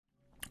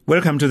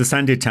Welcome to the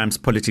Sunday Times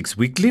Politics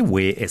Weekly,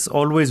 where, as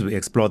always, we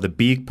explore the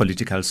big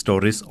political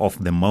stories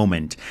of the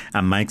moment.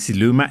 I'm Mike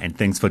Siluma, and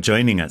thanks for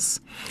joining us.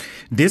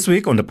 This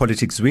week on the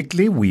Politics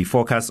Weekly, we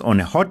focus on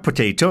a hot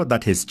potato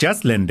that has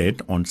just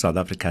landed on South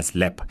Africa's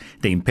lap,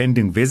 the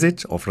impending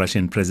visit of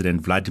Russian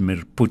President Vladimir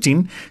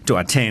Putin to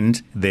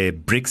attend the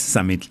Brics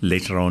summit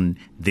later on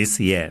this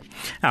year.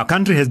 Our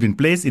country has been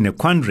placed in a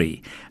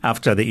quandary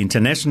after the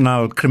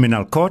International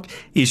Criminal Court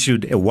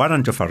issued a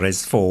warrant of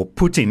arrest for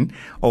Putin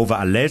over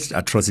alleged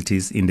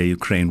atrocities in the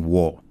Ukraine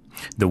war.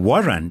 The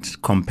warrant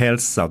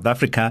compels South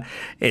Africa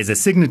as a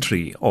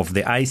signatory of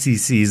the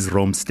ICC's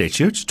Rome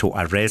Statute to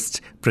arrest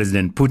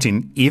President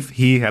Putin if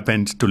he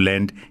happened to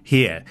land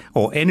here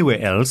or anywhere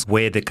else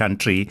where the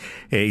country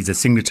is a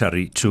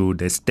signatory to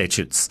the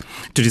statutes.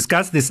 To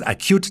discuss this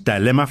acute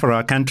dilemma for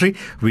our country,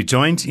 we're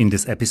joined in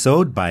this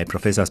episode by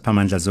Professor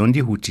Sphamandla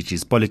Zondi, who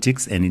teaches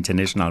politics and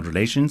international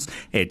relations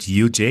at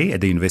UJ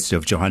at the University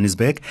of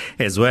Johannesburg,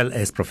 as well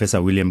as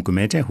Professor William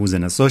Gumede, who's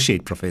an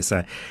associate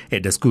professor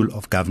at the School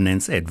of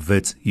Governance at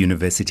Wits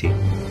University.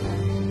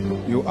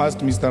 You asked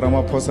Mr.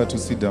 Ramaphosa to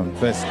sit down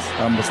first.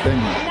 I'm standing.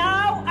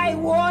 Now I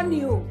warn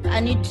you.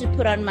 I need to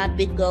put on my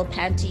big girl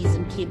panties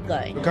and keep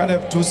going. You can't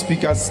have two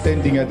speakers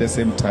standing at the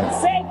same time.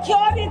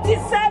 Security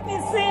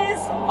services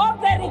of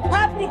the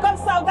Republic of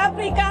South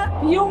Africa,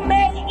 you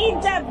may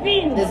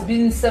intervene. There's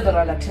been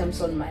several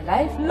attempts on my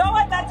life.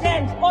 Lower that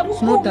hand on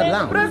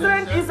The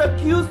president is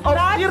accused of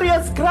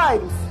serious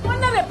crimes.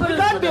 You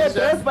can't be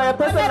addressed by a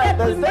person like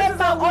this. This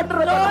is an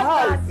honorable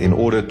house. In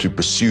order to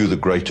pursue the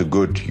greater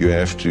good, you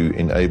have to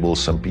enable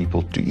some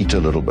people to eat a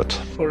little bit.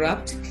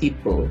 Corrupt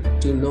people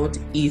do not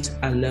eat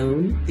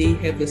alone. They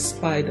have a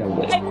spider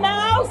web. I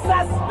now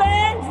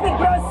suspend the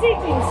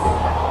proceedings.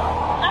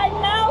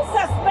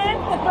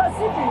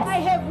 I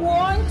have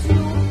warned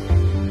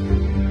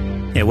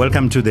you.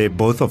 Welcome to the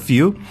both of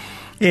you.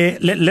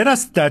 Let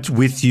us start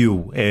with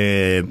you,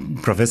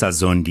 Professor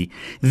Zondi.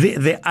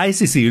 The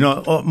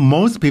ICC,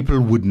 most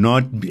people would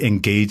not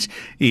engage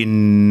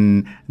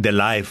in the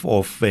life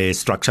of a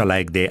structure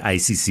like the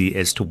ICC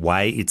as to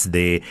why it's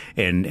there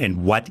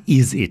and what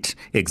is it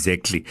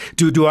exactly.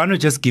 Do you want to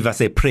just give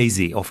us a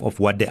précis of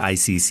what the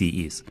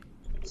ICC is?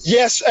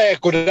 Yes,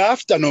 good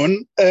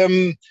afternoon.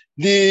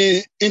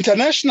 The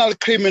International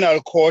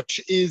Criminal Court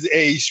is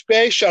a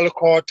special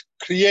court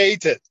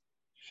created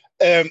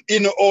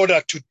in order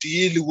to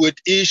deal with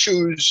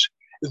issues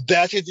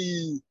that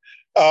the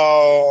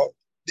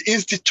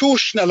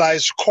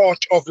institutionalized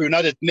court of the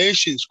United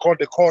Nations, called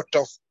the Court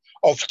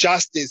of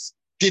Justice,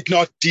 did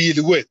not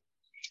deal with.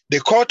 The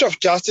Court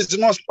of Justice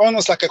is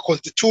almost like a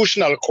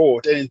constitutional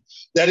court, and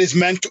that is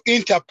meant to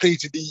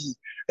interpret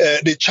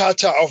the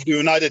Charter of the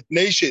United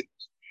Nations,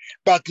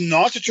 but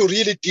not to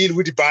really deal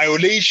with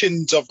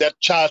violations of that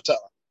charter.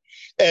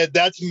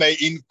 That may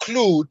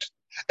include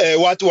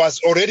what was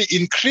already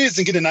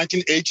increasing in the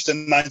 1980s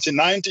and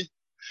 1990s,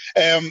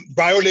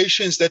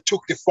 violations that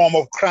took the form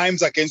of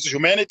crimes against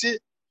humanity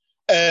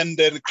and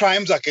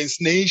crimes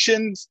against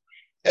nations,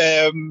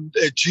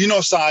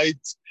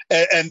 genocides,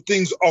 and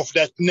things of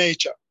that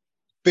nature.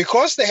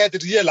 Because they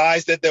had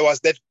realized that there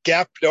was that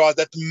gap, there was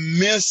that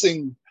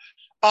missing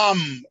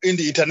arm in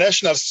the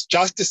international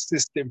justice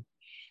system,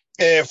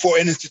 for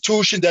an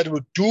institution that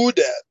would do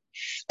that.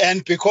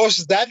 And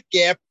because that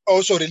gap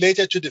also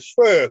related to the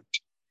fact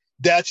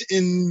that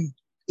in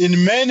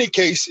many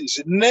cases,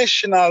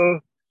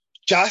 national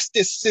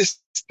justice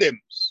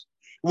systems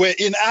were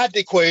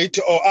inadequate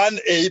or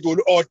unable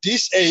or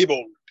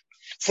disabled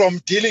from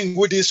dealing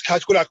with these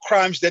particular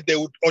crimes that they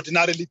would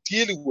ordinarily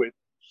deal with,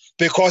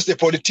 because the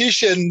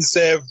politicians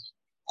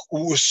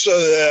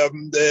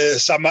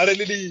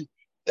summarily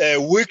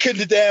weakened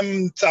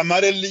them,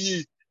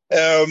 summarily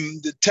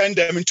turn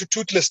them into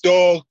toothless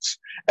dogs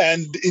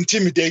and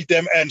intimidate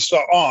them and so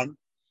on.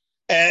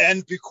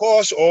 And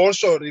because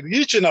also the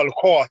regional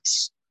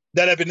courts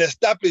that have been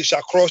established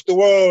across the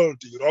world,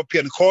 the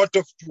European Court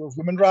of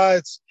Human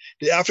Rights,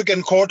 the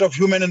African Court of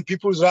Human and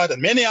People's Rights,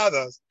 and many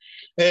others,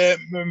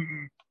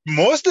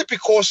 mostly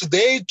because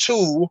they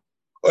too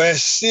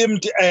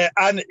seemed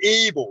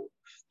unable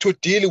to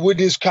deal with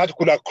these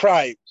particular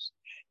crimes.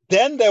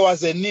 Then there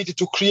was a need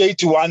to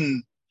create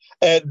one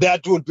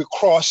that would be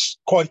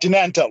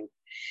cross-continental.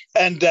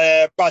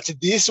 But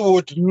this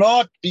would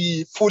not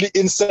be fully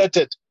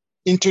inserted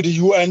into the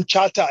UN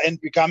Charter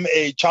and become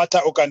a charter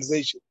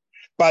organization,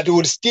 but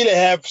would still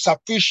have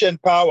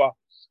sufficient power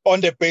on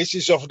the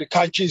basis of the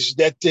countries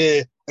that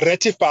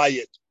ratify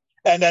it.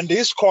 And then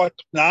this court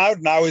now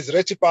is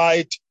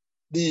ratified.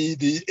 The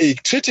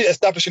treaty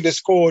establishing this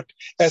court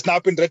has now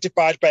been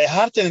ratified by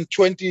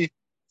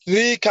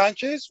 123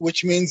 countries,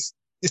 which means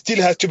it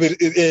still has to be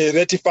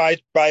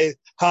ratified by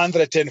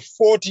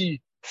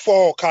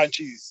 144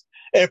 countries.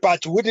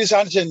 But with these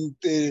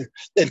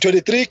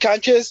 123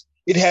 countries,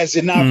 it has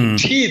enough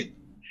teeth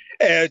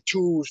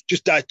to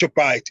start to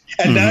bite.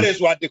 And that is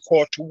what the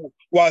court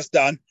was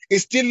done.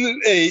 It's still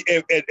a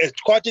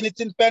court in its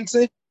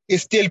infancy.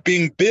 It's still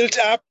being built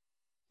up.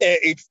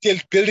 It's still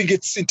building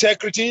its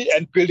integrity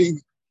and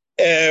building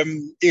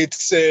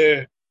its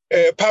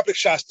public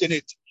trust in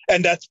it.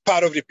 And that's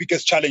part of the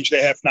biggest challenge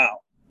they have now.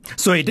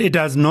 So it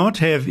does not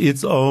have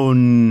its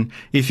own,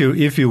 if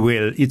you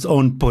will, its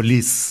own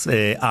police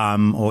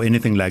arm or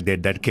anything like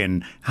that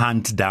can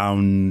hunt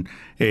down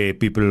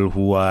people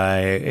who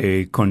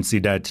are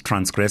considered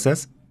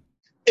transgressors?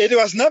 It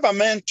was never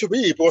meant to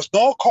be, because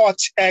no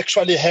court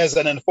actually has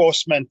an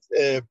enforcement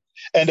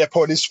and a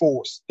police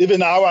force.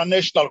 Even our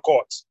national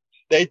courts,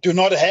 they do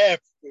not have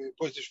a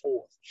police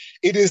force.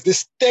 It is the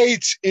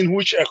states in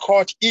which a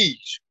court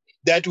is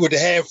that would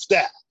have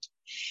that.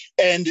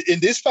 And in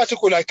this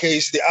particular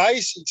case, the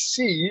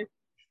ICC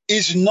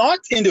is not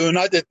in the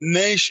United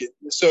Nations,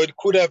 so it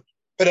could have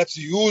perhaps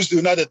used the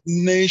United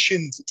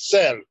Nations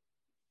itself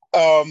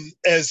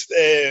as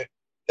an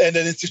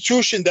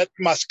institution that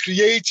must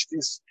create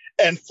this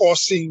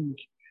enforcing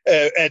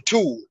a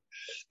tool,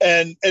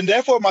 and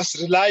therefore must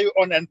rely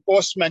on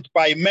enforcement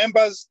by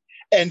members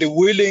and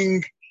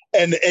willing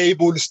and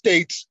able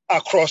states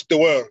across the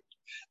world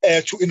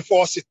to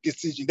enforce its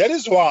decision. That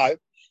is why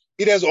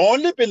it has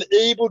only been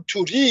able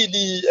to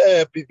really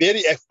be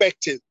very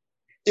effective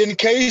in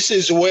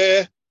cases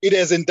where it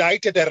has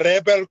indicted a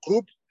rebel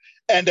group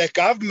and a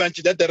government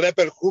that the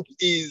rebel group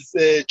is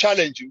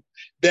challenging,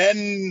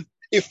 then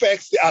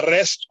effects the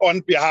arrest on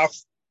behalf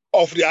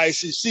of the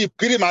ICC.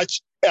 Pretty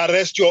much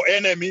arrest your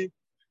enemy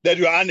that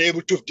you are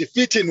unable to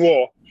defeat in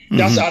war.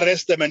 Just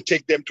arrest them and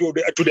take them to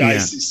the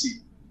ICC.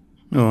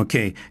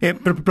 Okay,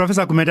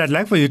 Professor Gumede, I'd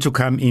like for you to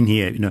come in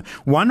here.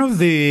 One of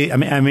the,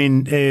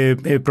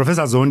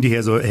 Professor Zondi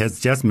has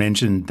just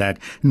mentioned that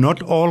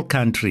not all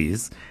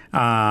countries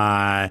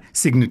are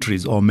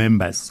signatories or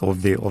members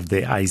of the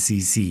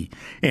ICC,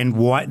 and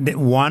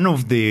one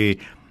of the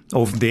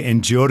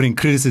enduring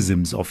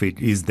criticisms of it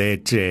is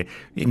that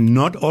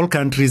not all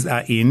countries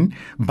are in,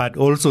 but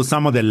also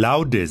some of the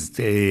loudest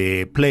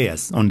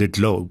players on the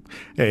globe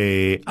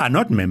are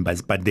not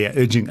members, but they are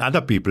urging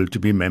other people to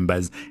be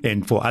members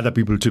and for other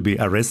people to be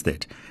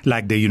arrested,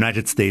 like the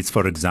United States,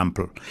 for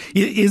example.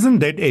 Isn't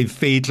that a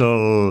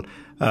fatal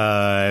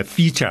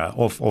feature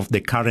of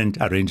the current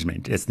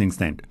arrangement as things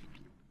stand?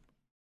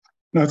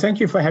 No, thank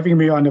you for having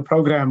me on the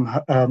program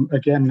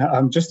again.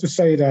 Just to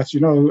say that,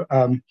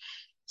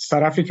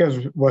 South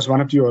Africa was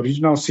one of the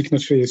original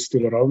signatories to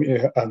the Rome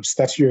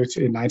Statute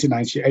in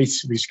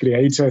 1998, which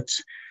created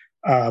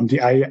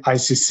the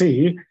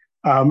ICC.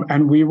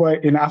 And we were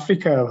in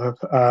Africa,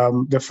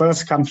 the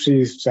first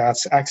countries that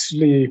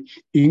actually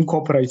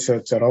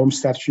incorporated the Rome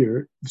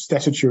Statute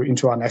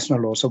into our national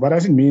law. So what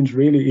that means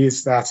really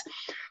is that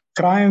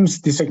crimes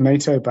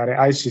designated by the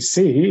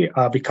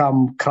ICC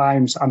become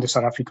crimes under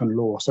South African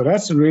law. So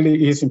that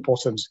really is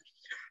important.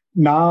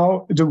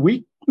 Now, the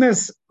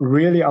weakness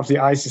really of the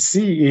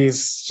ICC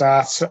is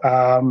that,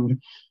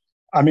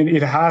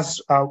 it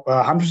has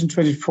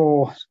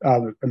 124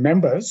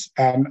 members,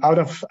 and out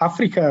of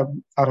Africa,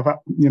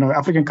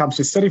 African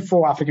countries,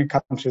 34 African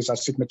countries are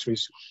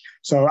signatories.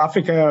 So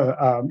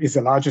Africa is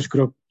the largest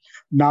group.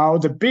 Now,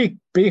 the big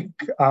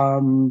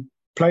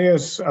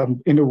players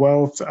in the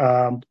world,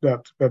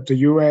 the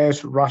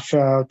US,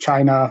 Russia,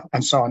 China,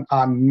 and so on,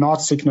 are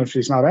not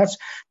signatories. Now, that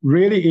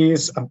really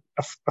is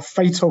a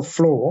fatal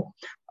flaw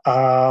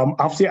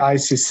of the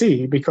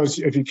ICC, because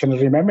if you can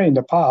remember in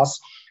the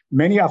past,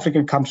 many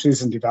African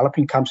countries and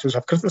developing countries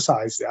have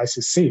criticized the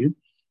ICC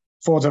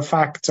for the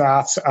fact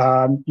that,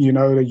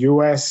 the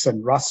US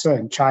and Russia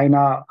and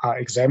China are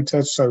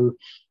exempted, so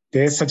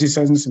their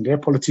citizens and their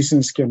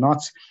politicians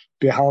cannot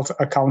be held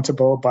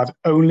accountable, but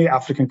only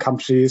African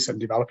countries and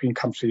developing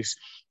countries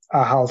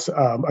are held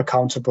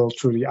accountable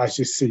through the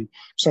ICC.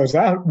 So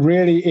that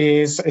really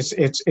is,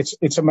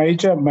 it's a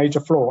major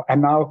flaw.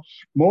 And now,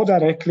 more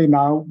directly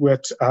now,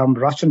 with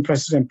Russian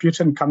President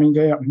Putin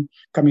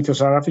coming to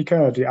South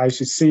Africa, the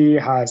ICC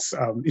has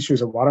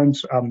issued a warrant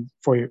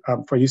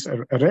for his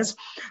arrest.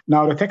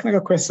 Now, the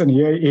technical question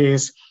here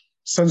is,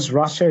 since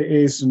Russia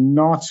is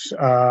not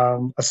a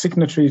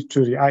signatory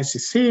to the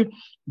ICC,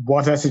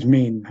 what does it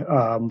mean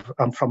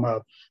from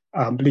a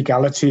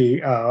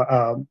legality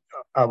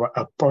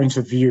point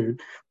of view,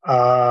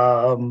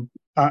 and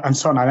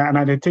so on? And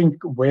I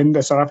think when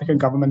the South African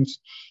government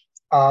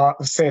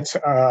said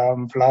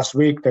last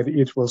week that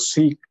it will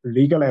seek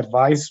legal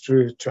advice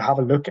to have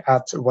a look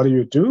at what do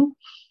you do,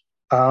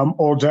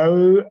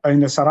 although in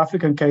the South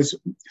African case,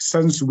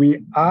 since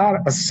we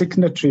are a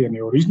signatory and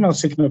the original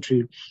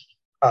signatory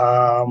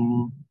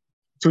to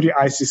the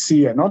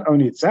ICC, and not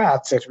only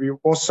that we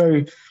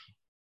also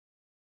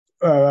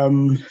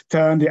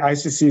turn the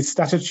ICC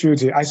statute,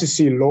 the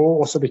ICC law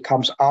also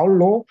becomes our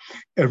law.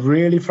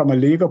 Really, from a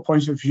legal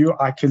point of view,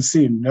 I can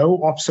see no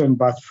option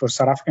but for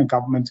South African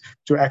government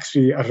to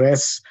actually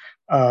arrest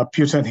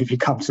Putin if he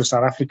comes to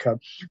South Africa,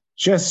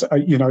 just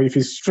if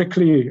it's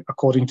strictly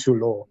according to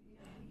law.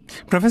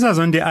 Professor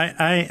Zondi,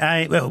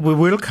 we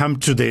will come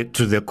to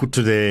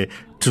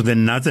the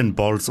nuts and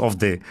bolts of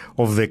the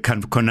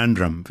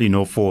conundrum,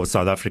 for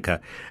South Africa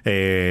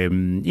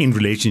in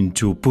relation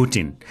to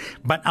Putin.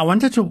 But I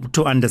wanted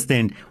to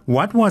understand,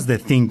 what was the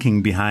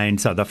thinking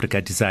behind South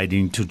Africa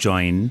deciding to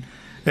join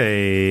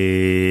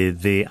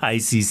the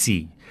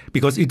ICC?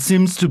 Because it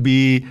seems to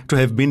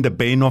have been the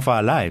bane of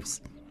our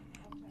lives.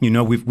 You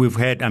know, we've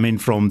had, I mean,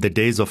 from the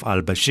days of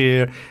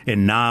al-Bashir,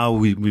 and now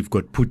we've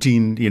got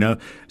Putin, you know.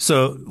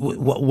 So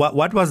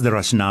what was the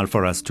rationale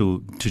for us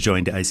to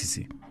join the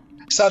ICC?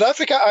 South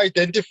Africa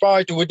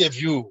identified with a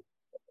view,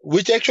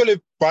 which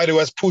actually, by the way,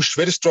 was pushed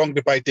very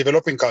strongly by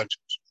developing countries,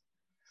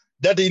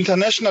 that the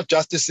international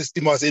justice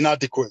system was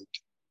inadequate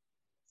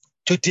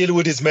to deal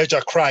with these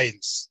major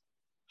crimes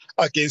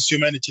against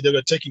humanity that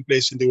were taking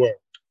place in the world.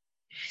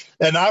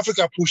 And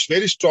Africa pushed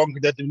very strongly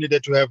that we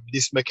needed to have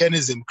this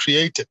mechanism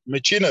created,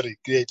 machinery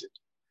created,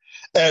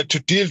 to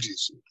deal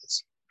with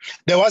this.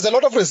 There was a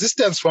lot of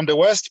resistance from the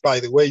West, by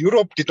the way.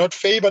 Europe did not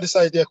favor this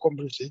idea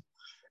completely.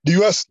 The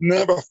US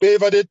never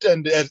favored it,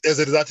 and as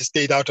a result, it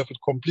stayed out of it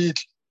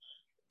completely.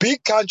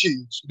 Big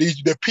countries,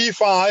 the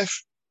P5,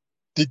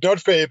 did not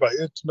favor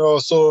it. No,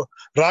 so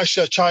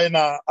Russia,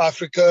 China,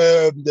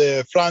 Africa,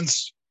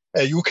 France,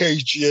 UK,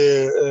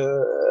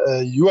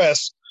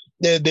 US,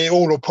 they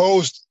all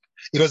opposed.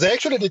 It was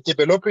actually the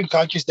developing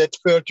countries that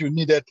felt you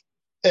needed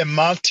a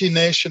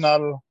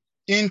multinational,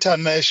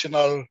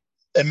 international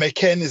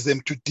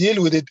mechanism to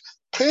deal with it,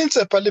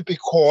 principally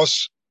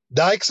because,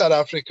 like South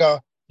Africa,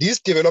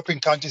 these developing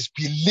countries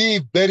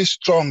believe very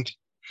strongly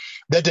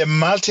that a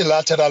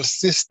multilateral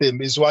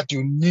system is what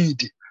you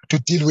need to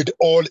deal with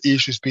all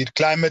issues, be it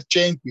climate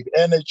change, be it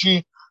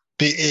energy,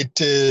 be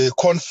it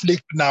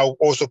conflict, now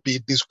also be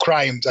it these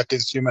crimes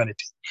against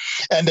humanity.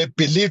 And they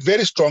believe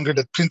very strongly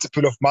the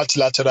principle of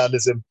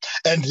multilateralism,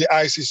 and the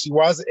ICC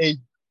was an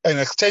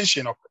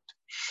extension of it.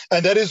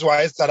 And that is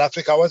why South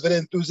Africa was very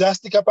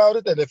enthusiastic about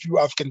it, and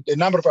a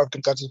number of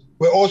African countries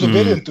were also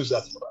very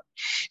enthusiastic about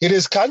it. It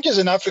is countries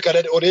in Africa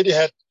that already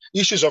had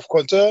issues of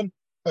concern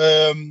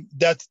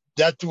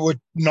that would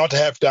not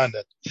have done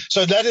that.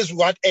 So that is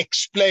what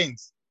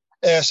explains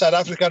South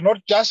Africa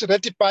not just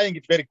ratifying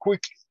it very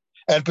quickly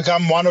and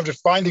become one of the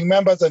founding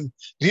members and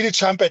really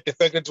trumpet the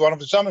fact that it's one of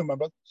the founding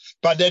members,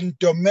 but then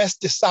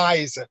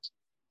domesticize it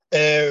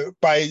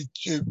by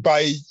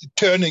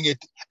turning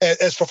it,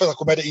 as Professor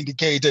Gumede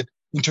indicated,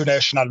 into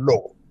national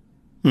law.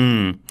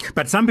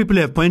 But some people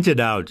have pointed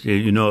out, as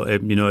you know,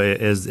 Professor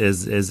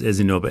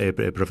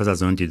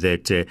Zondi,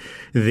 that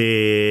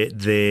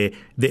the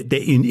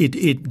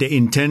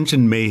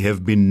intention may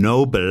have been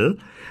noble,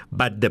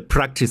 but the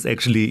practice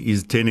actually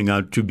is turning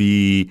out to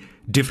be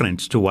different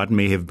to what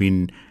may have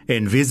been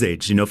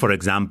envisaged. You know, for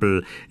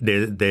example,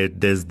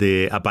 there's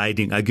the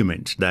abiding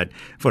argument that,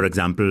 for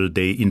example,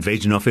 the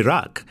invasion of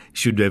Iraq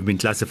should have been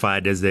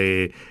classified as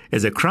a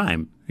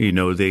crime. You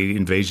know, the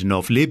invasion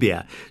of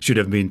Libya should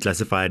have been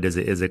classified as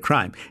a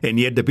crime. And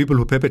yet the people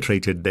who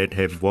perpetrated that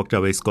have walked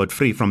away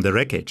scot-free from the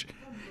wreckage.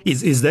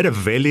 Is that a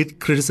valid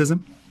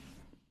criticism?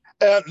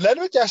 Let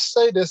me just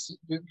say this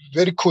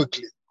very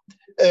quickly.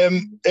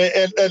 A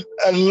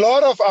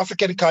lot of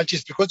African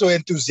countries, because they were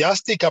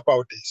enthusiastic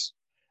about this,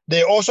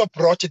 they also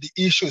brought the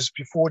issues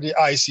before the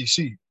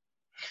ICC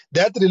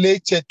that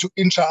related to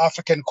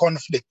intra-African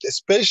conflict,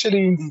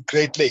 especially in the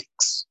Great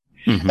Lakes.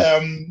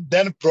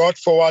 Then brought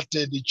forward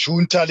the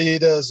junta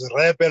leaders,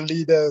 rebel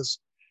leaders,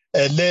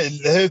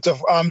 heads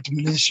of armed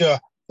militia,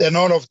 and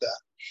all of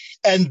that.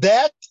 And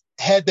that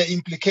had the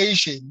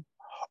implication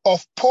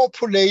of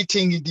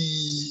populating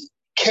the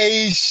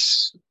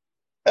cases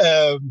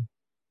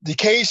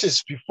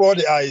before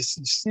the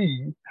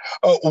ICC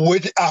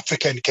with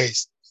African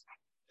cases.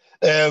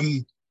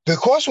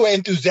 Because we're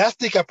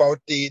enthusiastic about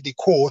the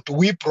court,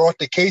 we brought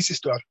the cases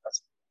to Africa.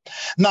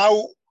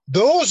 Now,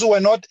 those who were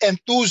not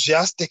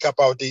enthusiastic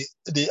about the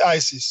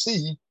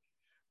ICC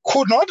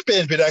could not be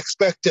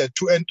expected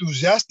to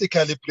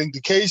enthusiastically bring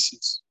the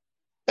cases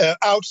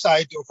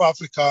outside of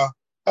Africa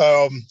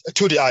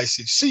to the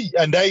ICC.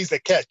 And there is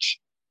the catch.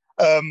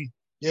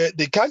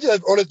 The countries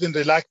have always been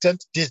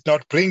reluctant, did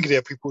not bring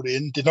their people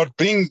in, did not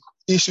bring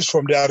issues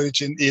from their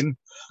origin in,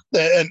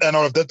 and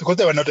all of that, because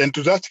they were not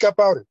enthusiastic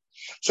about it.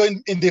 So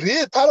in the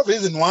real part of the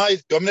reason why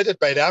it's dominated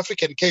by the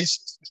African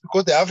cases is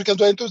because the Africans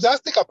were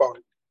enthusiastic about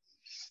it.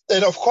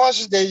 And of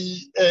course,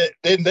 they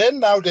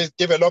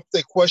developed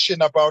the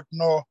question about,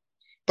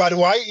 but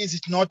why is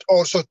it not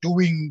also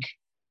doing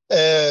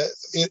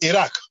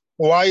Iraq?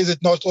 Why is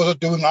it not also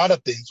doing other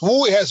things?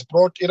 Who has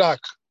brought Iraq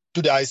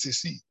to the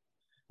ICC?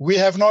 We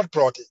have not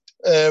brought it.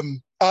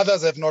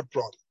 Others have not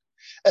brought it.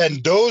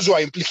 And those who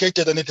are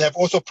implicated in it have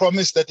also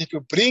promised that if you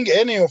bring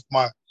any of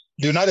the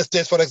United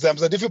States, for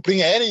example, that if you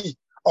bring any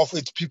of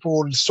its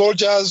people,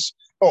 soldiers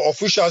or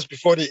officials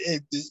before the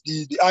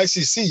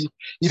ICC,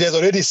 it has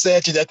already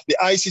said that the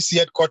ICC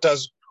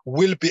headquarters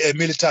will be a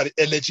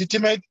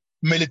legitimate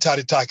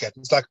military target.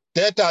 It's like,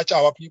 they touch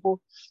our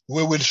people,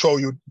 we will show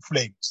you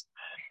flames.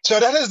 So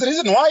that is the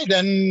reason why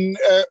then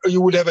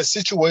you would have a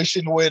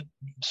situation where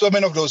so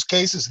many of those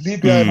cases,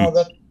 Libya and all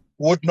that,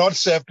 would not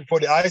serve before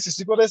the ICC,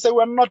 because they say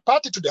we're not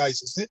party to the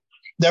ICC,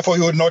 therefore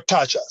you would not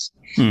touch us.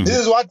 This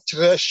is what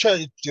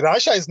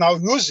Russia is now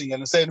using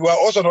and saying we're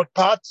also not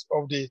part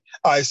of the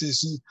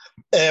ICC.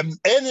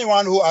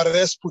 Anyone who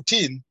arrests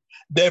Putin,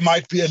 there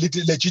might be a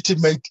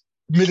legitimate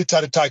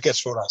military targets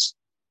for us.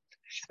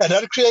 And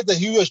that creates a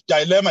huge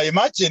dilemma.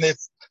 Imagine if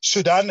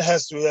Sudan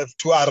has to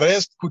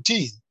arrest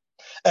Putin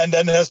and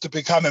then has to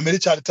become a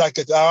military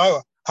target.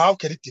 How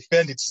can it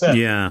defend itself?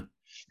 Yeah.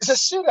 It's a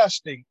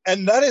serious thing.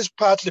 And that is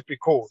partly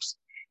because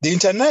the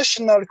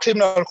International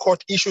Criminal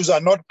Court issues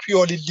are not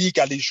purely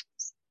legal issues.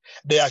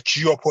 They are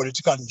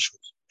geopolitical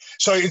issues.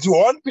 So it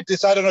won't be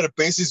decided on the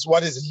basis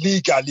what is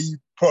legally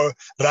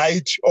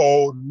right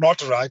or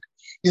not right.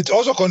 It's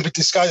also going to be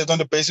decided on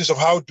the basis of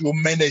how to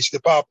manage the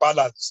power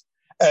balance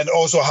and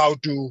also how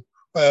to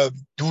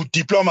do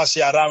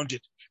diplomacy around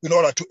it in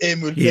order to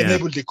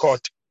enable the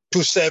court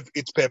to serve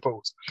its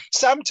purpose.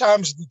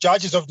 Sometimes the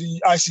judges of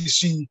the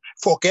ICC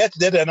forget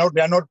that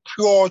they are not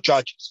pure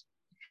judges.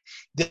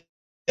 They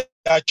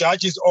are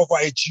judges over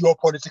a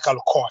geopolitical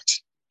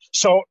court.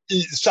 So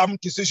some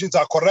decisions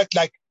are correct,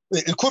 like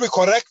it could be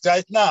correct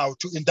right now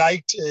to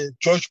indict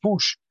George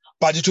Bush,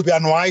 but it would be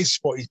unwise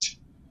for it.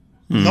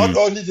 Not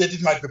only that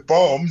it might be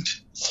bombed,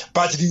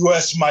 but the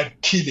US might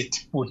kill it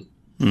fully.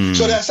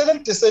 So there are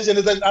certain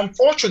decisions that,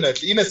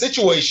 unfortunately, in a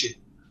situation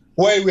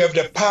where we have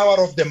the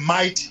power of the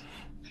might,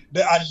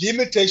 there are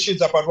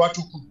limitations about what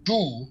we could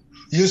do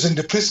using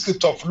the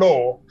prescript of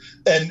law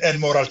and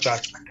moral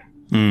judgment.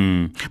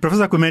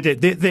 Professor Gumede,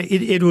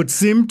 it would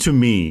seem to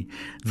me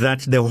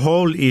that the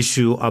whole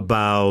issue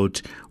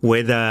about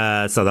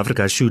whether South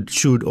Africa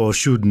should or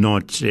should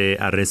not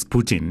arrest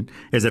Putin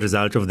as a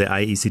result of the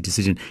IEC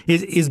decision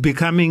is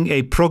becoming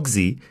a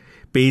proxy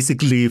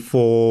basically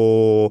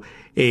for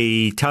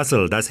a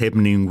tussle that's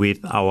happening with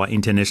our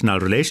international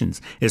relations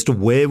as to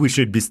where we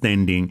should be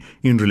standing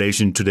in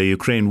relation to the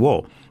Ukraine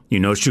war.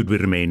 Should we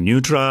remain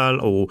neutral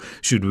or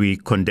should we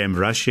condemn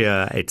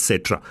Russia,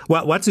 etc.?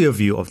 What's your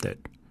view of that?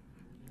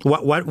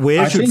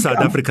 Where should South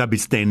Africa be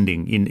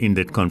standing in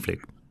that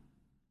conflict?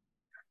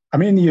 I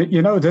mean,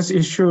 this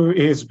issue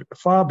is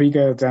far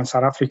bigger than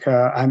South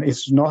Africa, and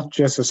it's not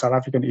just a South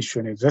African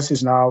issue. This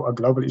is now a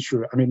global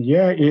issue. I mean,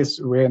 here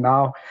is where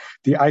now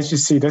the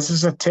ICC, this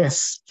is a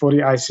test for the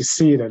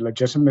ICC, the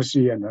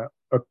legitimacy and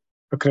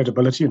the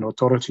credibility and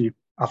authority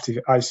of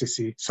the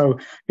ICC. So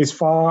it's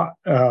far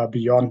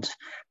beyond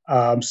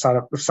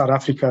South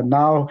Africa.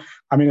 Now,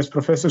 I mean, as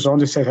Professor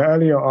Zondi said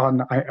earlier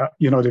on,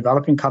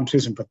 developing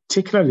countries and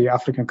particularly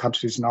African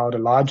countries, now the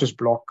largest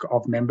bloc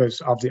of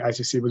members of the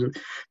ICC,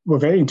 were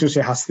very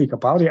enthusiastic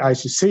about the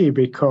ICC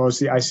because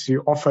the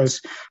ICC offers,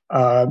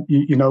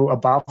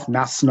 above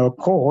national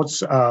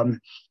courts,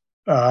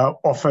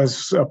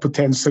 offers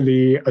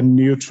potentially a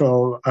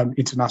neutral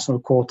international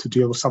court to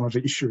deal with some of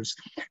the issues.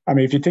 I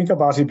mean, if you think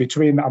about it,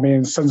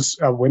 since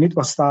when it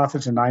was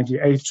started in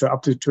 1998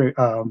 up to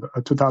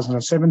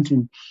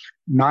 2017,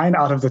 9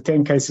 out of the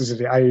 10 cases of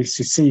the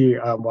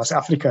ICC was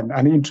African.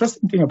 And the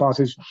interesting thing about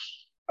it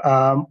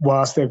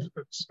was that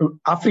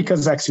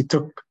Africans actually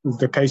took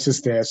the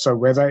cases there. So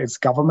whether it's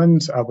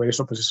government, whether it's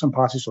opposition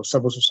parties or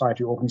civil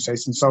society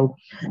organizations. So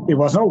it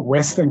was not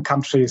Western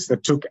countries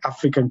that took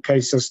African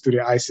cases to the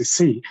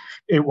ICC.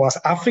 It was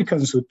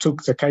Africans who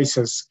took the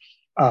cases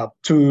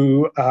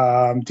to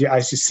the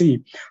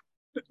ICC.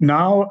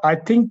 Now, I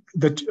think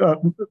that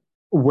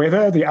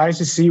whether the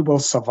ICC will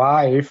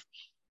survive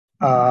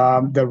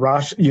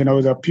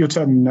the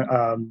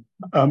Putin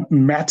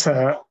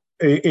matter,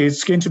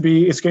 it's going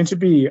to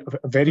be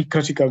very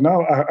critical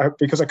now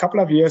because a couple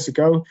of years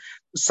ago,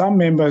 some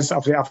members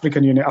of the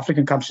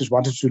African countries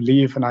wanted to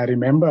leave, and I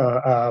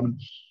remember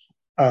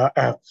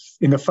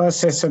in the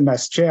first session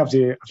as chair of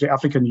the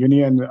African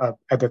Union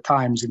at the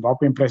time,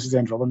 Zimbabwean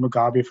President Robert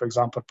Mugabe, for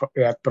example,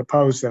 had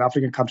proposed that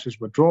African countries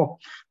withdraw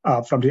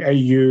from the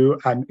AU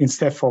and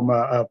instead form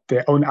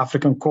their own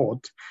African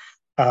court.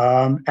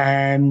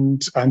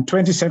 And in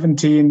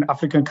 2017,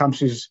 African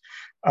countries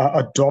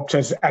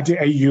adopted at the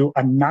AU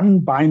a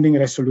non-binding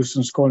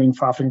resolutions calling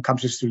for African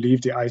countries to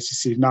leave the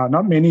ICC. Now,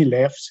 not many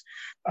left.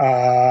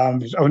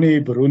 There's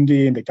only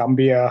Burundi and the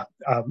Gambia,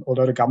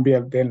 although the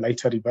Gambia then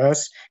later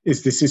reversed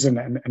its decision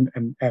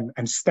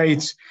and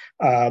stayed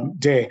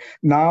there.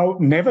 Now,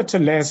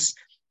 nevertheless,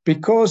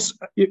 because,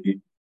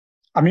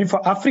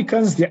 for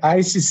Africans, the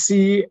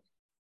ICC,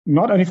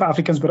 not only for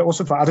Africans, but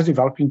also for other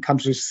developing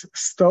countries,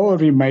 still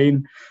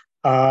remain,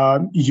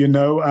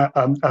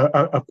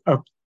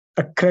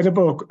 a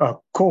credible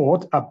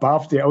court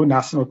above their own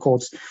national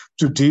courts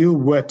to deal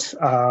with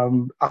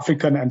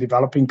African and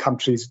developing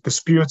countries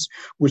disputes,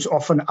 which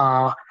often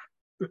are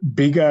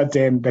bigger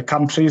than the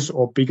countries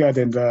or bigger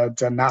than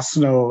the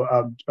national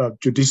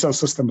judicial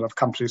systems of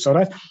countries. So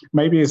that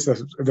maybe is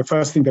the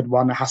first thing that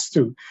one has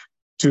to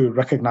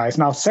recognize.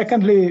 Now,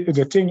 secondly,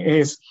 the thing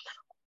is,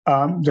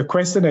 the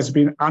question has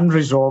been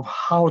unresolved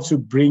how to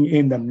bring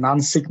in the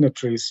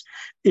non-signatories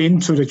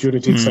into the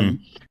jurisdiction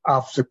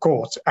of the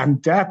court.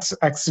 And that's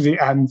actually,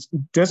 and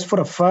this for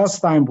the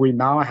first time, we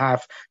now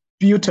have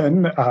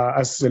Putin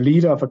as the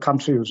leader of a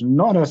country who's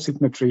not a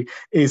signatory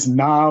is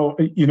now,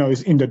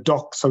 is in the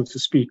dock, so to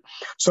speak.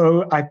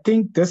 So I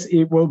think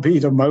it will be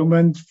the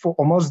moment for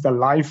almost the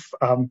life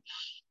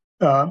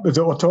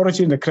the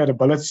authority and the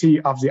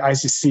credibility of the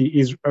ICC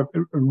is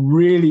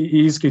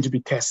going to be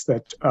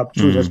tested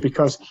through this,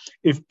 because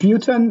if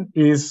Putin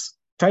is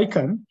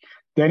taken,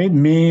 then it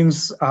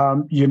means,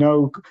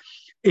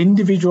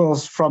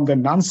 individuals from the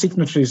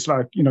non-signatories,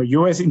 like,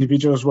 US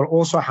individuals will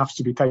also have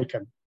to be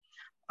taken.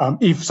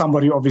 If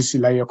somebody obviously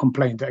lay a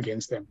complaint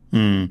against them.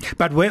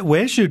 But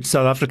where should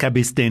South Africa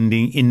be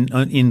standing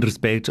in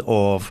respect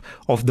of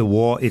the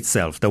war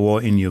itself, the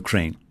war in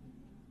Ukraine,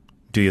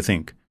 do you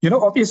think?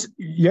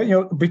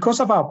 Because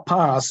of our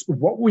past,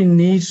 what we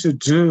need to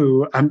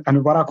do,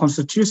 and what our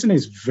constitution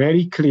is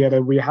very clear,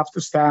 that we have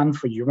to stand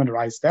for human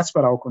rights. That's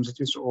what our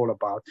constitution is all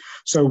about.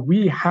 So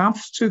we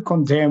have to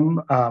condemn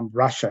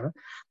Russia,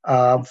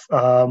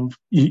 for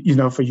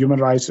human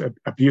rights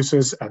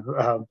abuses.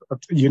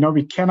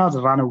 We cannot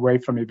run away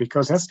from it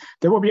because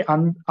they will be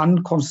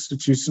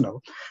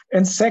unconstitutional.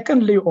 And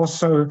secondly,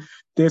 also,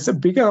 there's a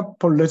bigger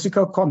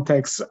political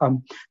context.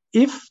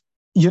 If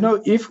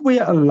we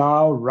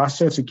allow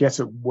Russia to get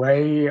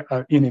away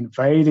in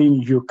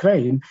invading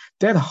Ukraine,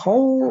 that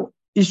whole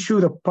issue,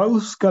 the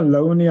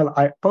post-colonial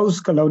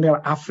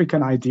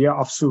African idea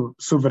of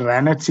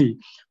sovereignty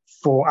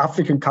for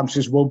African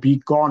countries will be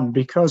gone,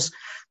 because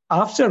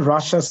after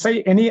Russia,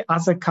 say any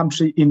other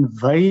country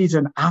invades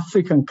an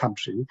African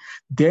country,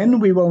 then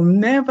we will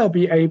never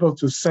be able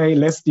to say,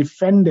 let's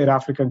defend that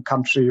African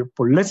country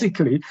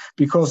politically,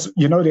 because,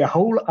 the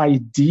whole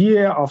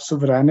idea of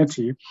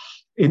sovereignty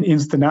in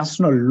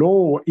international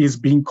law is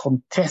being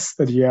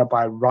contested here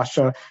by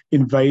Russia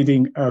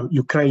invading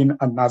Ukraine,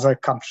 another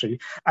country.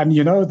 And,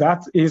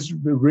 that is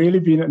really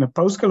been in a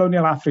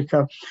post-colonial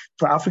Africa,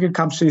 for African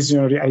countries,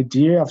 the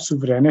idea of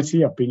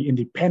sovereignty, of being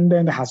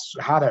independent, has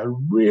had a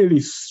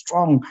really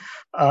strong,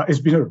 it's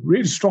been a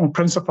really strong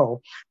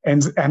principle.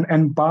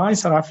 And by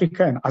South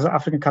Africa and other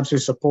African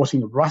countries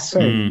supporting Russia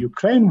in the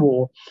Ukraine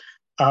war,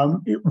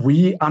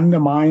 we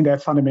undermine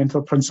that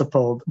fundamental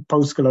principle,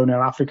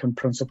 post-colonial African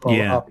principle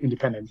of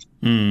independence.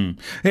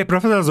 Hey,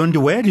 Professor Zondi,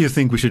 where do you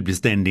think we should be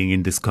standing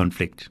in this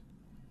conflict?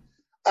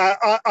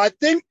 I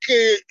think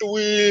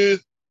we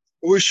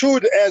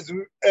should, as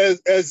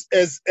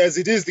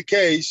it is the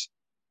case,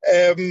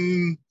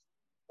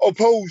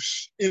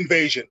 oppose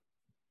invasion.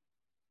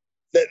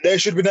 There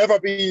should never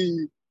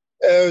be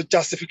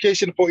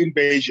justification for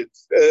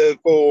invasions,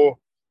 for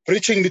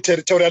breaching the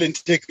territorial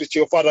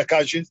integrity of other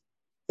countries,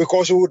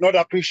 because we would not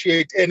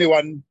appreciate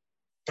anyone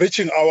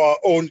breaching our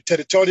own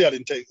territorial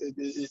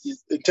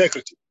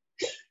integrity.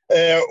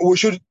 We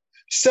should,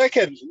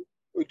 secondly,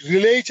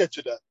 related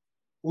to that,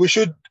 we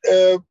should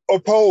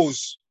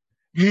oppose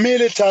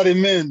military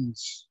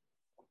means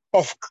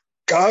of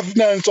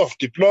governance, of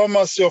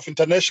diplomacy, of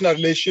international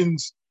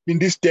relations in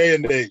this day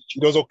and age.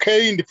 It was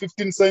okay in the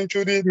 15th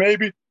century,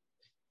 maybe,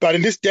 but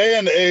in this day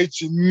and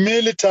age,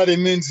 military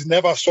means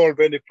never solve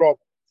any problem.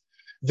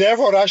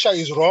 Therefore, Russia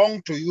is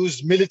wrong to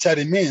use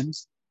military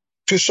means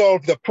to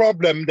solve the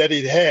problem that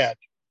it had.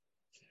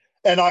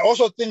 And I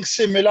also think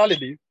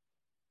similarly,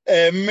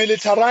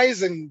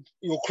 militarizing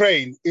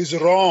Ukraine is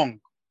wrong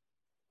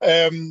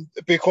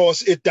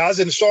because it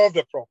doesn't solve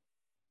the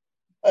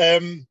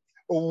problem.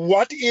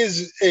 What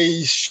is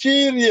a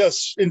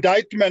serious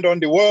indictment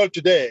on the world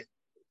today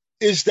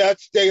is that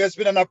there has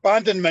been an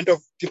abandonment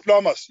of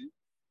diplomacy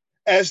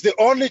as the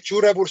only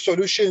durable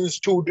solutions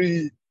to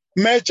the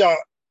major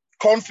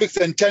conflicts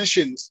and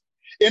tensions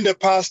in the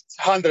past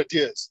 100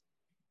 years.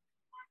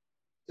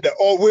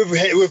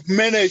 We've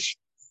managed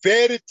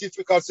very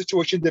difficult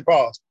situations in the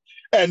past,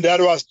 and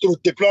that was through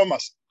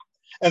diplomacy.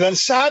 And then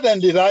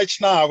suddenly, right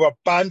now, we've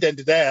abandoned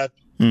that,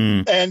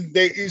 and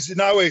there is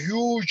now a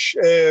huge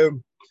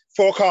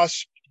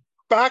focus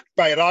backed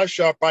by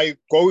Russia by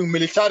going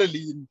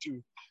militarily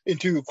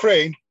into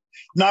Ukraine.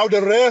 Now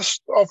the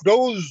rest of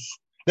those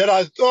that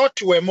I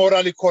thought were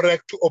morally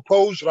correct to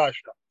oppose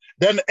Russia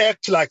then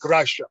act like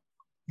Russia,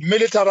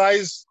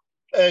 militarize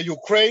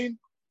Ukraine,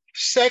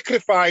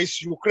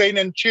 sacrifice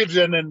Ukrainian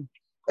children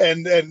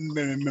and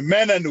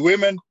men and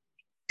women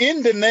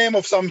in the name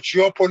of some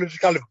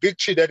geopolitical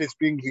victory that is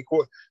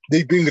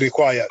being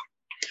required.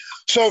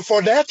 So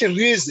for that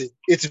reason,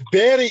 it's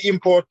very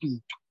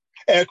important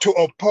to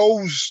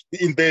oppose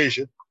the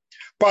invasion,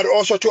 but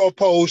also to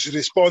oppose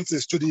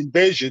responses to the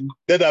invasion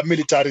that are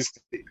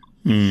militaristic.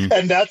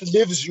 And that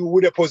leaves you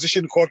with a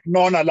position called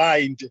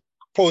non-aligned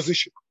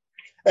position.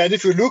 And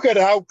if you look at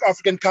how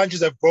African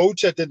countries have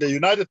voted in the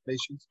United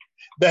Nations,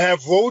 they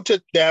have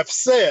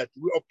said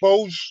we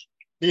oppose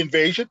the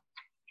invasion,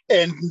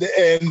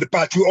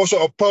 but we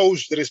also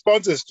oppose the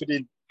responses to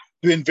the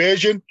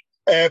invasion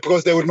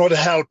because they will not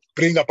help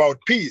bring about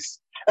peace.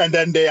 And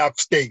then they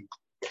abstain.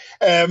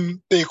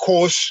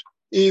 Because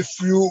if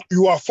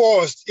you are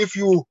forced, if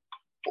you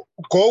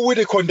go with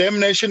the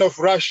condemnation of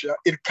Russia,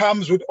 it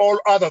comes with all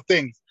other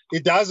things.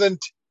 It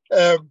doesn't,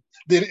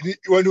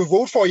 when we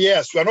vote for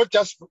yes, we are not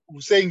just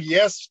saying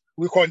yes,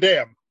 we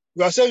condemn.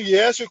 We are saying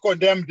yes, we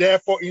condemn,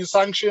 therefore in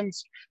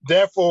sanctions,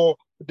 therefore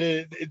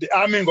the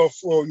arming of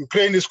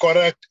Ukraine is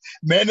correct.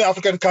 Many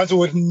African countries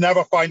would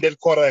never find it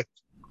correct.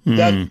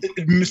 That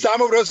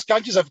some of those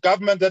countries have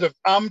government that have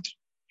armed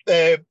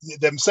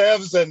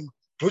themselves and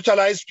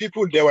brutalized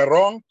people, they were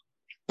wrong.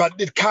 But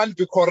it can't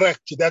be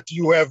correct that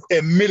you have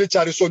a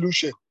military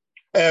solution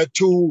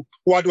to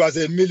what was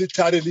a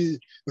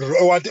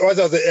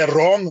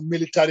wrong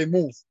military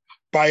move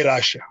by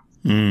Russia.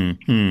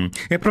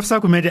 Hey, Professor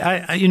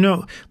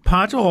Gumede,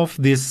 part of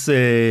this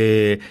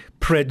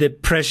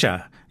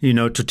pressure,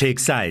 to take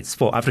sides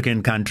for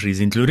African countries,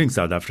 including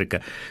South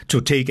Africa, to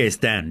take a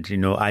stand,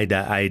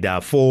 either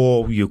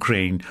for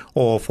Ukraine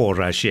or for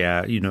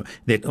Russia,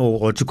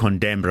 or to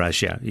condemn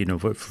Russia,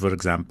 for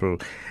example.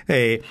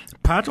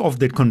 Part of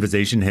that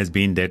conversation has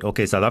been that,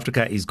 okay, South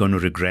Africa is going to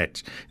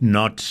regret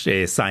not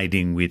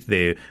siding with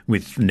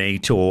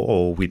NATO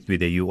or with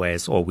the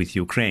US or with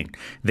Ukraine,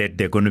 that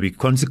there are going to be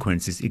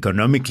consequences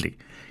economically.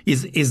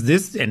 Is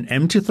this an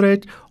empty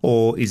threat,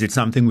 or is it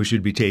something we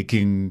should be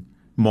taking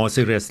more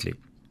seriously?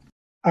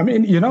 I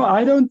mean,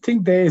 I don't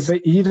think there is a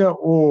either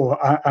or,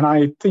 and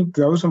I think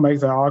those who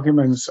make the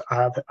arguments,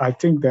 I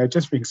think they're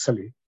just being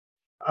silly.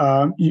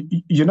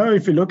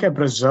 If you look at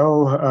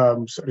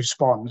Brazil's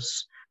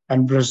response,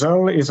 and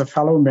Brazil is a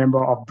fellow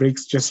member of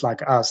Brics just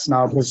like us.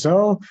 Now,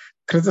 Brazil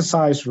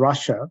criticized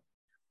Russia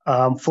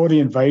for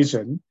the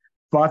invasion,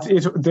 but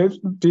it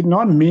did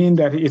not mean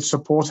that it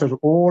supported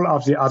all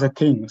of the other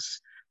things.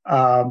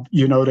 That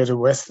the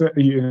Western,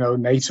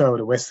 NATO,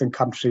 the Western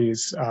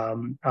countries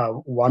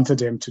wanted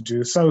them to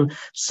do. So,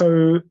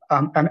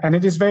 and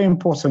it is very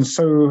important.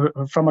 So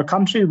from a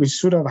country, we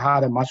should have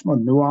had a much more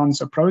nuanced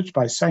approach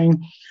by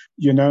saying,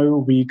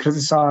 we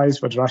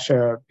criticize what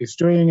Russia is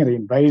doing, the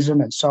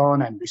invasion and so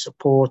on, and we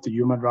support the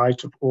human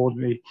rights of all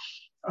the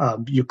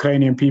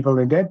Ukrainian people.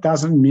 And that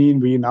doesn't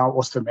mean we now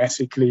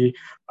automatically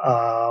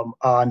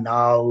are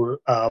now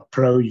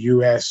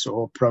pro-US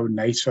or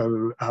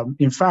pro-NATO.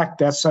 In fact,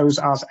 that shows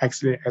us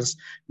actually as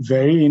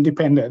very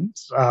independent,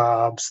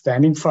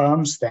 standing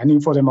firm,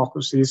 standing for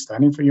democracy,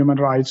 standing for human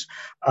rights,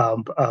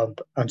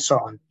 and so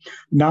on.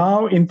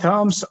 Now, in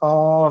terms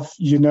of,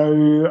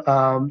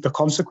 the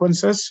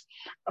consequences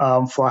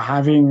for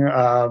having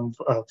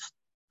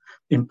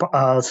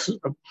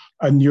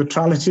a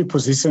neutrality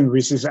position,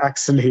 which is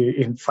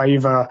actually in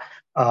favor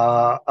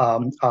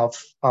of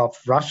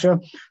Russia.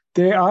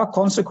 There are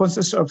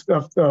consequences of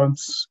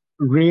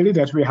really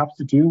that we have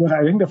to deal with.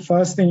 I think the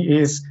first thing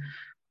is,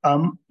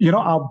 our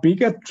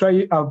bigger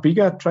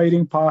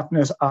trading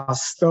partners are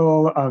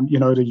still,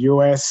 the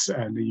US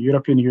and the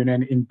European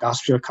Union,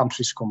 industrial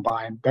countries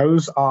combined.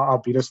 Those are our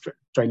biggest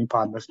trading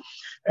partners.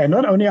 And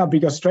not only our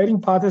biggest trading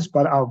partners,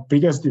 but our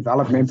biggest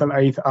developmental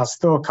aid are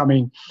still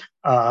coming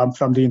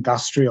from the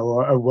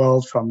industrial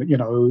world, from,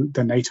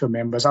 the NATO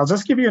members. I'll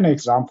just give you an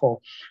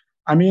example.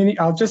 I mean,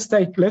 let's just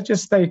take,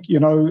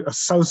 a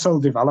social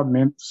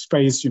development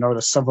space,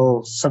 the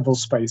civil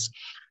space.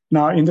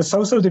 Now, in the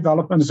social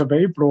development, it's a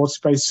very broad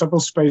space, civil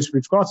space.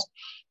 We've got,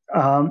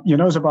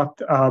 it's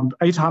about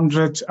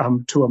 800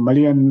 to 1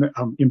 million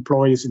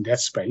employees in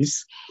that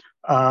space.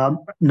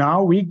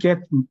 Now we get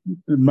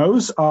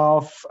most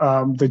of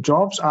the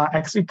jobs are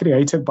actually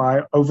created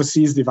by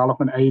overseas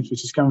development aid,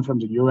 which is coming from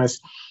the US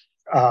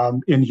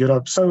in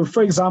Europe. So,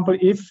 for example,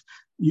 if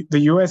the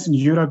US and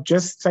Europe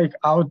just take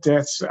out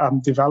that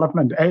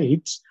development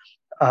aid,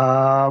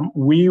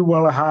 we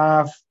will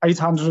have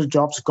 800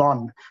 jobs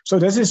gone. So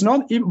this is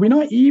we're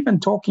not even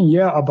talking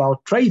here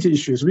about trade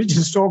issues. We're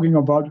just talking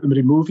about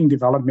removing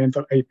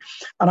developmental aid.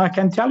 And I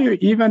can tell you,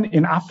 even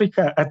in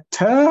Africa, a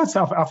third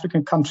of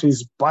African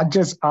countries'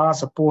 budgets are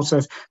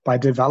supported by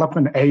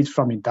development aid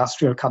from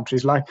industrial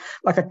countries. Like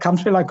a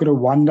country like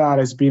Rwanda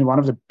has been one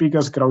of the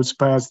biggest growth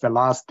spurs the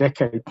last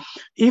decade.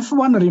 If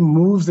one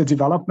removes the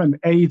development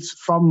aid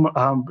from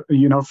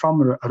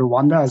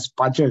Rwanda's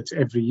budget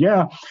every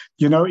year,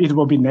 it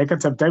will be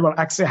negative. They will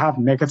actually have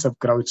negative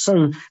growth.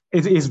 So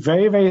it is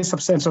very, very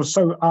substantial.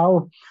 So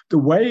the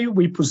way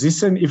we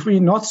position, if we're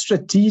not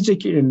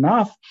strategic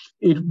enough,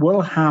 it will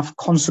have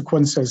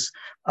consequences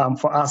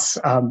for us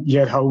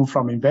here at home,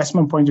 from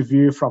investment point of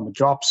view, from a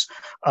jobs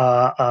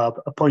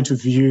point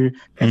of view,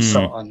 and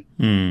so on.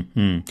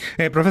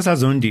 Hey, Professor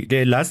Zondi,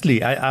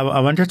 lastly, I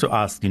wanted to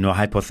ask,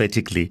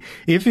 hypothetically,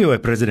 if you were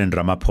President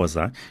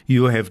Ramaphosa,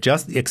 you have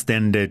just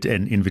extended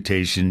an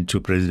invitation to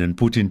President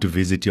Putin to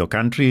visit your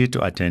country,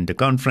 to attend the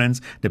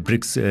conference, the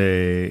Brics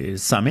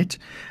summit,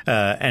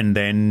 and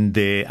then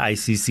the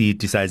ICC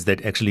decides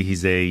that actually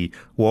he's a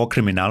war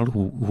criminal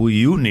who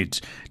you need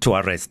to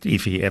arrest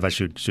if he ever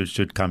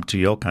should come to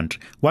your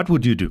country. What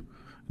would you do?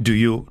 Do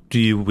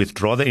you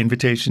withdraw the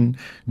invitation?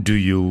 Do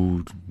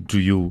you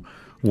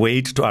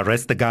wait to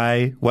arrest the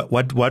guy?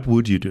 What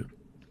would you do?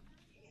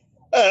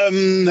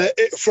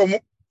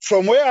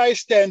 From where I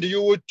stand,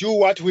 you would do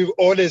what we've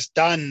always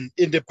done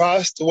in the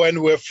past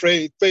when we're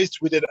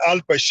faced with an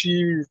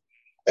al-Bashir,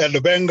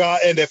 Lubenga,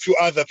 and a few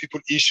other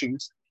people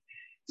issues.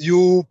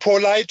 You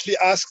politely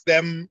ask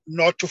them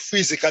not to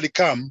physically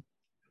come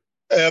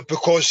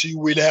because you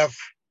will have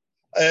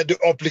the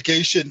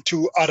obligation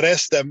to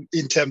arrest them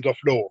in terms of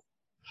law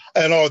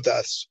and all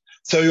that.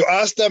 So you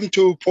ask them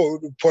to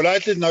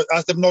politely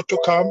ask them not to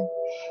come.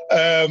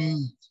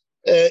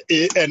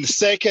 And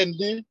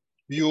secondly,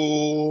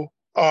 you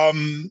or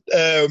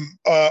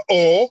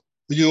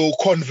you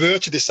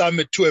convert the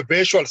summit to a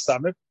virtual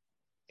summit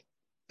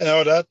and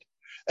all that.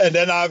 And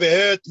then I've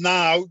heard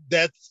now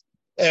that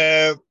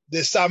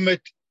the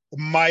summit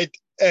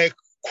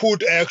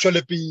could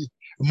actually be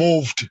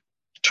moved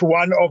to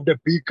one of the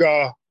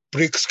bigger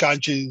Brics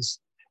countries,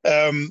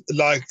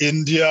 like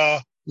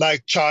India,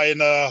 like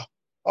China,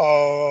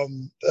 or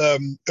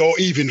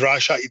even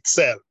Russia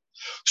itself.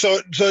 So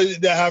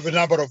they have a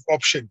number of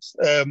options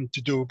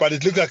to do, but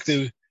it looks like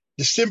the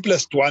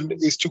simplest one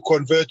is to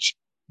convert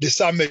the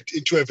summit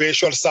into a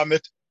virtual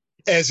summit,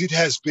 as it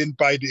has been,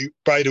 by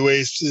the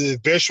way,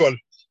 virtual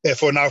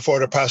for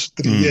the past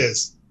 3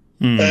 years,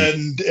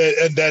 and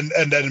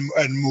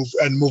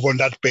move on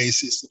that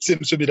basis. It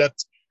seems to me that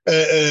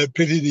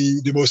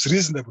pretty the most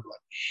reasonable one.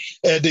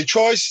 The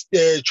choice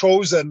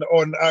chosen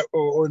on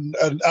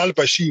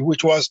al-Bashir,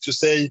 which was to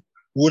say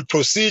we'll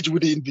proceed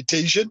with the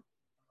invitation,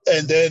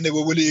 and then we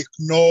will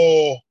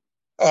ignore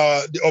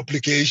the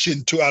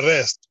obligation to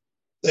arrest.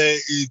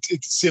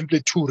 It's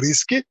simply too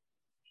risky.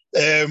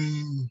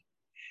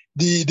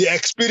 The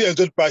experience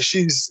that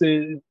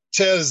Bashir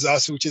tells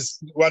us, which is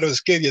one of the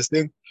scariest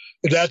things,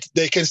 that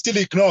they can still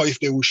ignore if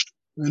they wish to.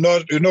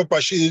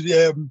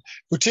 Bashir,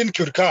 Putin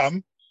could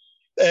come,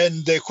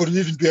 and there could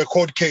even be a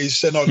court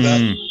case and all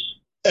that,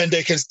 and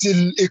they can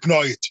still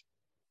ignore it.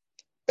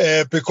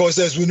 Because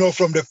as we know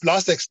from the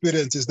last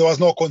experiences, there was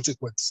no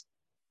consequence.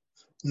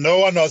 No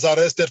one was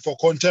arrested for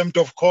contempt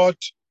of court.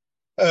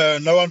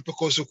 No one,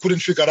 because we couldn't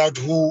figure out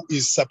who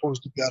is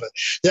supposed to be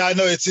arrested. Yeah, I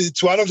know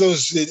it's one of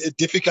those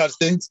difficult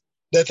things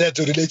that had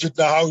to relate to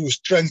how you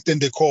strengthen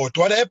the court.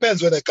 What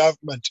happens when a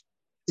government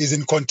is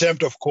in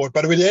contempt of court?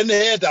 But we then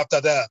heard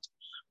after that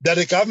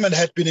the government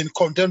had been in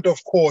contempt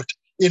of court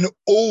in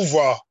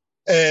over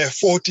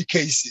 40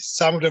 cases,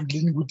 some of them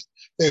dealing with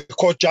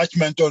court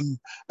judgment on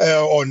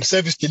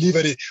service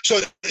delivery. So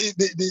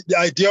the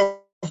idea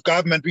of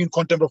government being in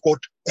contempt of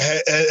court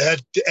had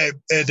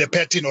the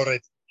pattern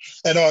already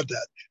and all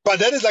that. But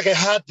that is like a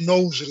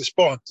hard-nosed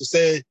response to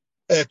say,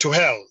 to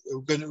hell.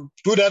 We're going to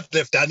do that.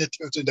 They've done it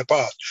in the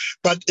past.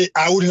 But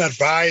I wouldn't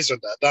advise on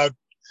that.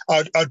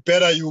 I'd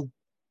better you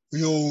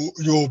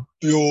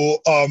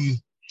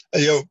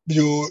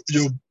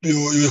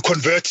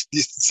convert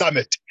this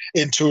summit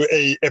into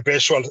a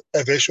virtual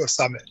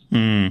summit.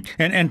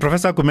 And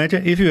Professor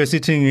Gumede, if you were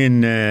sitting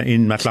in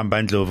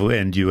Sphamandla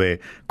and you were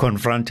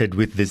confronted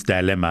with this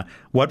dilemma,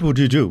 what would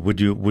you do? Would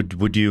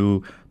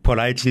you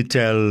politely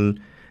tell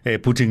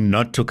Putin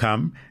not to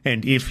come?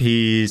 And if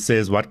he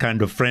says, "What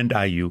kind of friend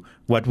are you?"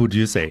 what would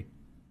you say?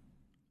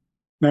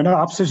 No,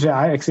 absolutely.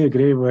 I actually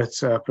agree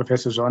with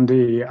Professor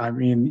Zondi. I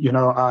mean,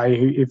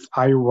 if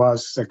I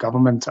was the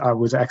government, I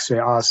would actually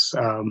ask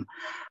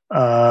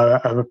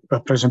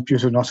President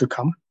Putin not to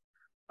come.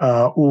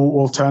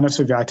 Or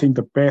alternatively, I think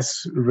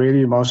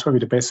most probably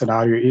the best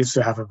scenario is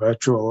to have a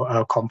virtual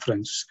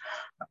conference.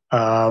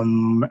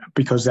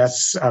 Because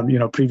that's,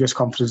 previous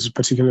conferences,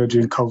 particularly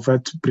during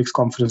COVID, Brics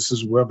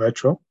conferences were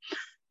virtual.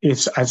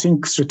 It's, I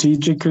think,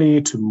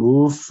 strategically to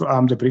move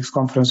the Brics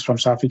conference from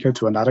South Africa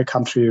to another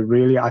country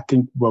really, I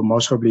think, will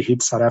most probably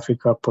hit South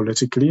Africa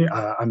politically.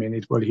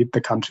 It will hit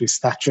the country's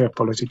stature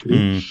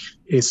politically.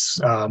 It's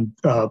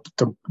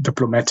the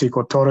diplomatic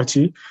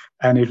authority,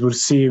 and it will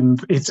seem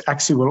it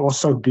actually will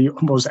also be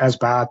almost as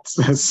bad,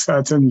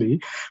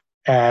 certainly,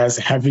 as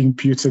having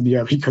Putin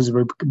here, because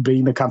we're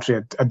bringing the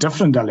country a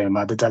different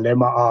dilemma, the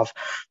dilemma of,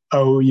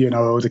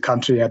 the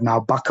country had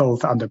now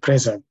buckled under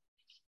pressure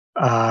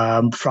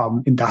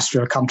from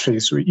industrial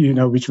countries,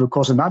 which will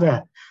cause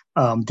another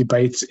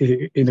debate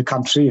in the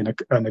country and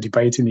a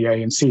debate in the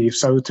ANC.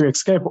 So to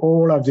escape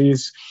all of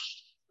these,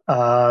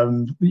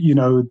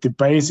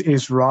 debates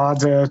is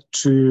rather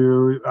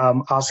to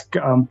ask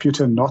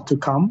Putin not to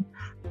come,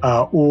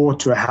 or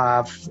to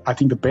have, I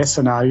think the best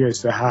scenario is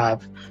to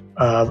have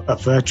a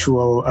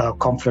virtual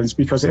conference,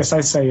 because as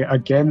I say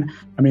again,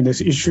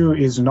 this issue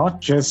is not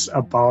just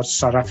about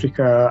South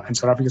Africa and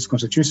South Africa's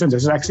constitution.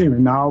 This has actually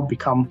now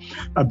become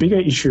a bigger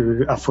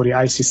issue for the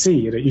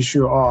ICC, the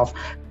issue of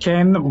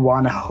can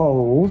one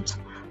hold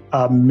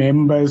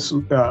members,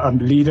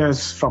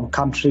 leaders from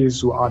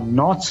countries who are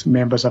not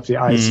members of the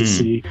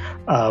ICC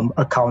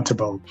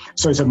accountable.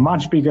 So it's a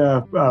much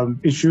bigger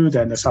issue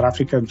than the South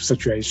African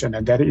situation,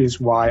 and that is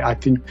why I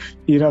think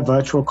either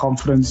virtual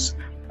conference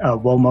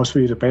will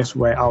mostly be the best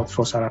way out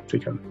for South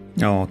Africa.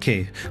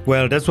 Okay.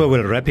 Well, that's where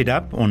we'll wrap it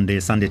up on the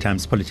Sunday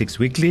Times Politics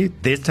Weekly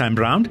this time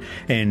round.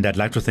 And I'd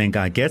like to thank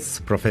our guests,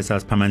 Professor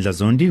Sphamandla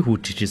Zondi, who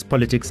teaches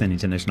politics and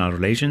international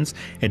relations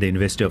at the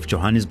University of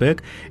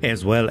Johannesburg,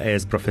 as well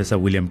as Professor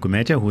William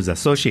Gumede, who's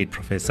Associate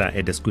Professor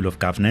at the School of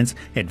Governance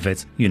at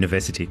Wits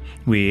University.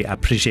 We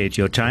appreciate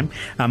your time.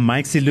 I'm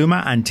Mike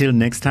Siluma. Until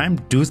next time,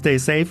 do stay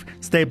safe,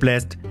 stay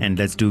blessed, and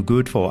let's do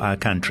good for our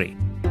country.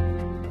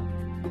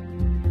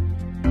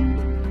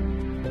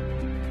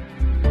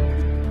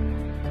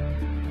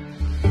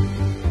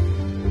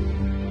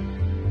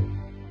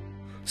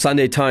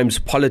 Sunday Times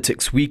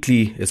Politics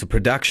Weekly is a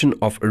production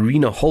of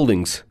Arena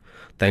Holdings.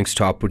 Thanks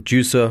to our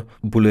producer,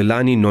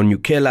 Bulelani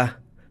Nonyukela.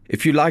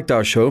 If you liked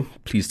our show,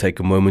 please take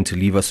a moment to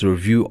leave us a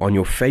review on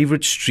your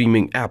favorite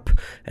streaming app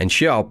and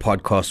share our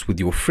podcast with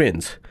your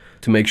friends.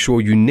 To make sure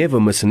you never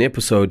miss an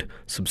episode,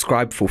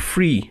 subscribe for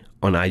free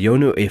on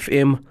Iono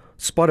FM,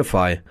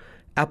 Spotify,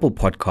 Apple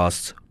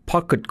Podcasts,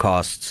 Pocket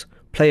Casts,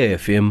 Player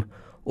FM,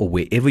 or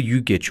wherever you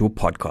get your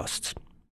podcasts.